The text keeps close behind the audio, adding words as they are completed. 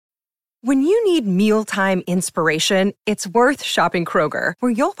When you need mealtime inspiration, it's worth shopping Kroger,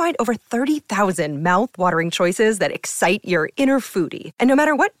 where you'll find over 30,000 mouth-watering choices that excite your inner foodie. And no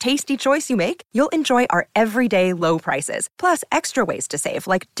matter what tasty choice you make, you'll enjoy our everyday low prices, plus extra ways to save,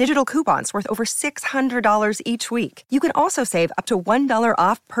 like digital coupons worth over $600 each week. You can also save up to $1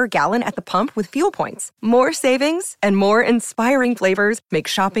 off per gallon at the pump with fuel points. More savings and more inspiring flavors make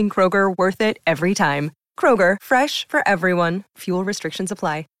shopping Kroger worth it every time. Kroger, fresh for everyone. Fuel restrictions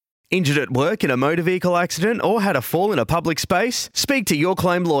apply. Injured at work in a motor vehicle accident or had a fall in a public space? Speak to Your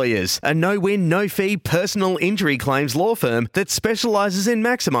Claim Lawyers, a no-win, no-fee personal injury claims law firm that specialises in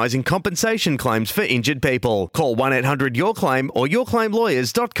maximising compensation claims for injured people. Call 1-800-YOUR-CLAIM or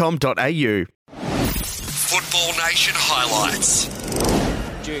yourclaimlawyers.com.au. Football Nation highlights.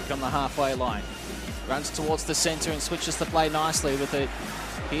 Duke on the halfway line. Runs towards the centre and switches the play nicely with a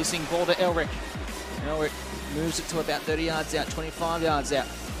piercing ball to Elric. Elric moves it to about 30 yards out, 25 yards out.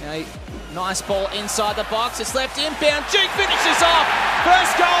 Nice ball inside the box. It's left inbound. Duke finishes off.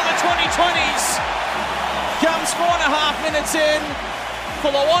 First goal of the 2020s. Comes 4.5 minutes in for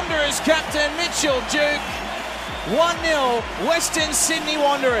the Wanderers captain Mitchell Duke. 1-0 Western Sydney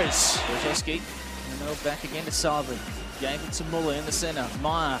Wanderers. Brzezinski in the middle, back again to Sullivan. Gave it to Muller in the centre.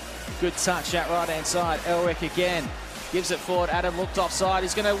 Meyer, good touch out right hand side. Elric again. Gives it forward. Adam looked offside.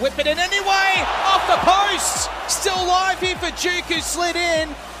 He's going to whip it in anyway. Off the post. Still live here for Duke, who slid in.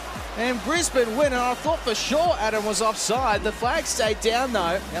 And Brisbane win. And I thought for sure Adam was offside. The flag stayed down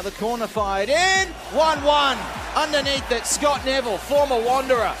though. Now the corner fired in. 1-1. Underneath it, Scott Neville, former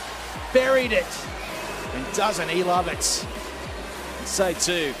Wanderer, buried it. And doesn't he love it? And so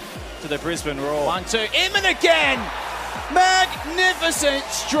too to the Brisbane Roar. 1-2. Inman again. Magnificent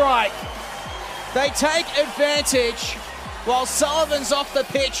strike. They take advantage while Sullivan's off the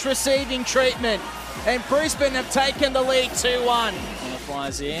pitch receiving treatment. And Brisbane have taken the lead 2-1. Corner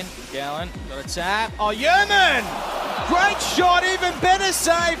flies in. Gowan got a tap. Oh, Yerman! Great shot, even better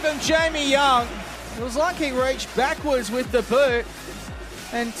save from Jamie Young. It was like he reached backwards with the boot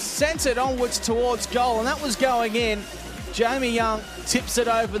and sent it onwards towards goal, and that was going in. Jamie Young tips it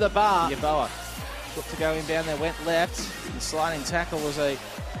over the bar. Yeboah looked to go in down there, went left. The sliding tackle was a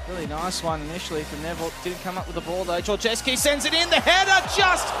really nice one initially from Neville. Didn't come up with the ball though. Georgescu sends it in. The header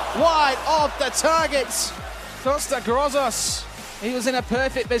just wide of the targets. Costa Grozos. He was in a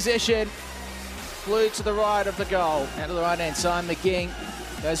perfect position. Flew to the right of the goal. Out to the right hand side. McGing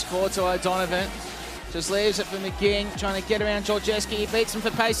goes forward to O'Donovan. Just leaves it for McGing. Trying to get around Georgescu. He beats him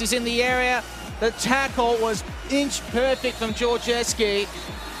for pace. He's in the area. The tackle was inch perfect from Georgescu.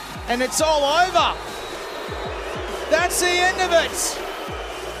 And it's all over. That's the end of it.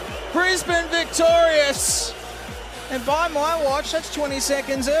 Brisbane victorious. And by my watch, that's 20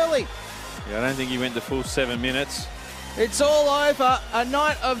 seconds early. Yeah, I don't think he went the full 7 minutes. It's all over. A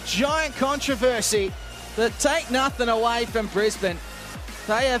night of giant controversy that take nothing away from Brisbane.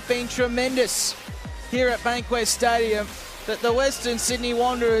 They have been tremendous here at Bankwest Stadium. That the Western Sydney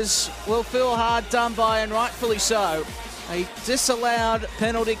Wanderers will feel hard done by, and rightfully so. A disallowed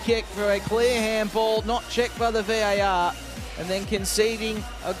penalty kick for a clear handball, not checked by the VAR, and then conceding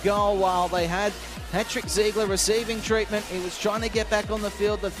a goal while they had Patrick Ziegler receiving treatment. He was trying to get back on the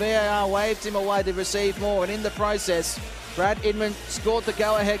field. The VAR waved him away to receive more, and in the process, Brad Inman scored the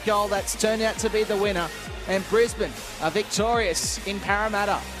go-ahead goal. That's turned out to be the winner. And Brisbane are victorious in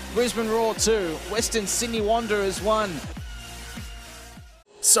Parramatta. Brisbane Roar 2, Western Sydney Wanderers 1.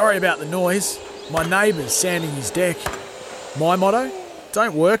 Sorry about the noise. My neighbour's sanding his deck. My motto?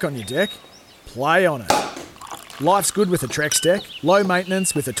 Don't work on your deck, play on it. Life's good with a Trex deck. Low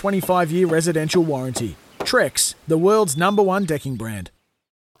maintenance with a 25-year residential warranty. Trex, the world's #1 decking brand.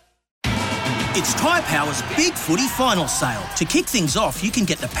 It's Tyre Power's Big Footy Final Sale. To kick things off, you can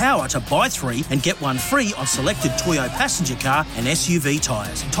get the power to buy 3 and get 1 free on selected Toyo passenger car and SUV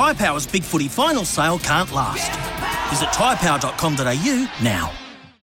tyres. Tyre Power's Big Footy Final Sale can't last. Visit tyrepower.com.au now.